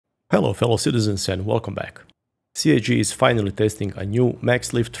Hello fellow citizens and welcome back. CIG is finally testing a new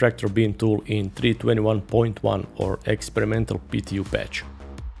MAXLIFT Tractor Beam tool in 3.21.1 or experimental EPTU patch.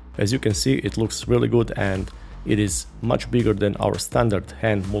 As you can see, it looks really good and it is much bigger than our standard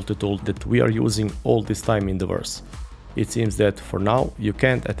hand multi-tool that we are using all this time in the verse. It seems that for now you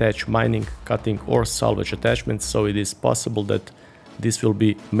can't attach mining, cutting or salvage attachments, so it is possible that this will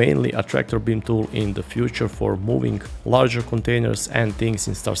be mainly a tractor beam tool in the future for moving larger containers and things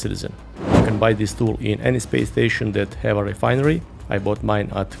in Star Citizen. You can buy this tool in any space station that have a refinery. I bought mine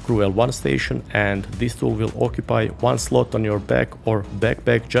at Crew L1 station, and this tool will occupy one slot on your back or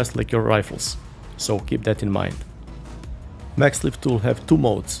backpack just like your rifles. So keep that in mind. MAXLIFT tool have two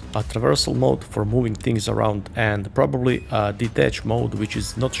modes, a traversal mode for moving things around and probably a detach mode which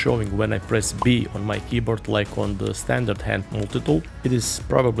is not showing when I press B on my keyboard like on the standard hand multi-tool. It is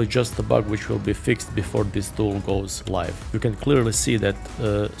probably just a bug which will be fixed before this tool goes live. You can clearly see that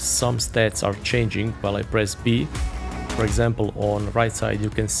some stats are changing while I press B. For example, on the right side you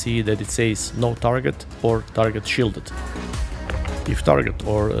can see that it says no target or target shielded. If target,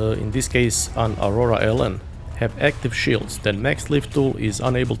 or in this case an Aurora LN, have active shields, then MAXLIFT tool is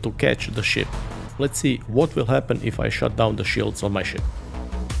unable to catch the ship. Let's see what will happen if I shut down the shields on my ship.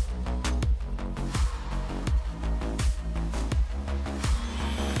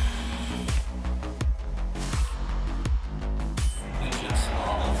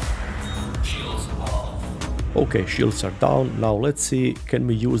 Okay, shields are down. Now let's see, can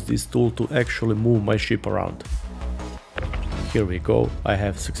we use this tool to actually move my ship around. Here we go, I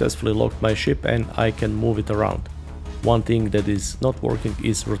have successfully locked my ship and I can move it around. One thing that is not working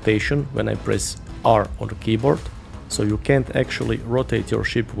is rotation when I press R on the keyboard, so you can't actually rotate your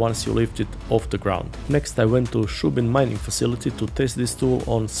ship once you lift it off the ground. Next I went to Shubin mining facility to test this tool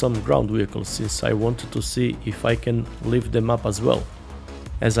on some ground vehicles, since I wanted to see if I can lift them up as well.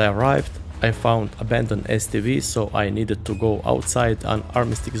 As I arrived, I found abandoned STV, so I needed to go outside an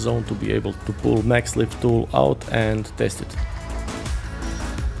armistice zone to be able to pull MAXLIFT tool out and test it.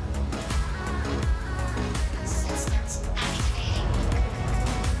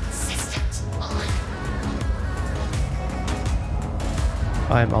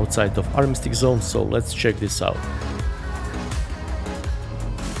 I am outside of armistice zone, so let's check this out.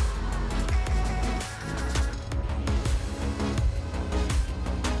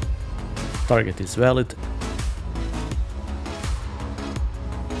 Target is valid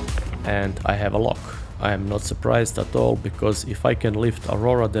and I have a lock. I am not surprised at all, because if I can lift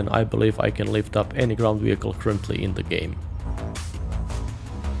Aurora, then I believe I can lift up any ground vehicle currently in the game.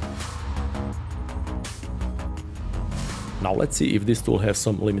 Now let's see if this tool has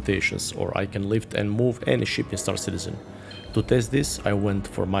some limitations, or I can lift and move any ship in Star Citizen. To test this, I went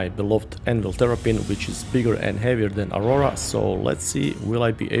for my beloved Anvil Terrapin, which is bigger and heavier than Aurora, so let's see, will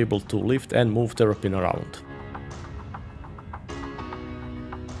I be able to lift and move Terrapin around.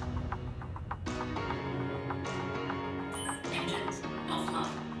 Engines offline.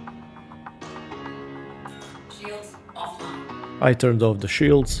 Shields offline. I turned off the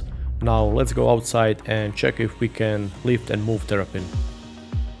shields. Now let's go outside and check if we can lift and move Terrapin.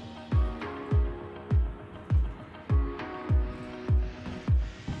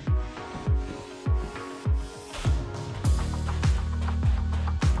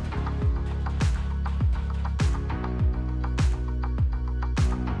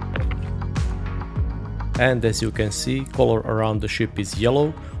 And as you can see, color around the ship is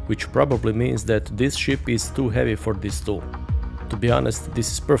yellow, which probably means that this ship is too heavy for this tool. To be honest,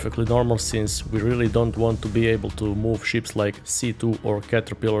 this is perfectly normal, since we really don't want to be able to move ships like C2 or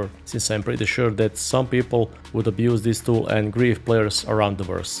Caterpillar, since I'm pretty sure that some people would abuse this tool and grieve players around the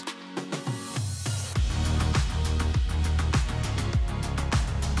verse.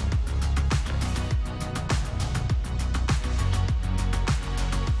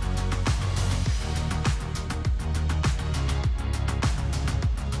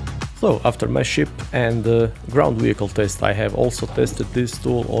 So after my ship and ground vehicle test, I have also tested this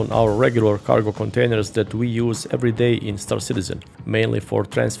tool on our regular cargo containers that we use every day in Star Citizen, mainly for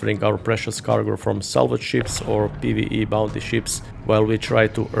transferring our precious cargo from salvage ships or PvE bounty ships, while we try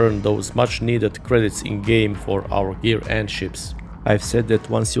to earn those much needed credits in game for our gear and ships. I've said that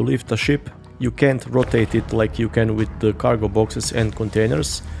once you lift a ship, you can't rotate it like you can with the cargo boxes and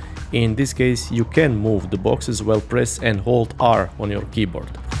containers. In this case, you can move the boxes while press and hold R on your keyboard.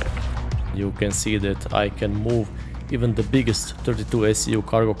 You can see that I can move even the biggest 32 SEU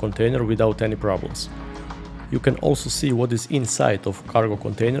cargo container without any problems. You can also see what is inside of cargo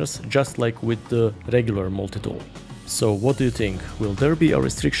containers, just like with the regular multi-tool. So what do you think? Will there be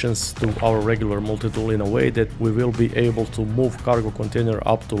restrictions to our regular multi-tool in a way that we will be able to move cargo container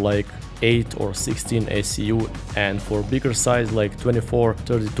up to like 8 or 16 SEU, and for bigger size like 24,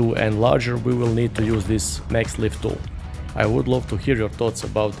 32 and larger we will need to use this MAXLIFT tool? I would love to hear your thoughts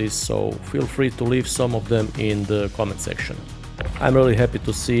about this, so feel free to leave some of them in the comment section. I'm really happy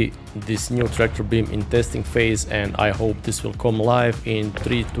to see this new tractor beam in testing phase, and I hope this will come live in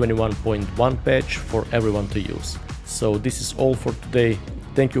 3.21.1 patch for everyone to use. So this is all for today.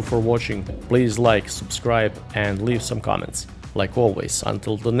 Thank you for watching. Please like, subscribe and leave some comments. Like always,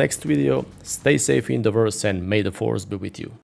 until the next video, stay safe in the verse and may the force be with you.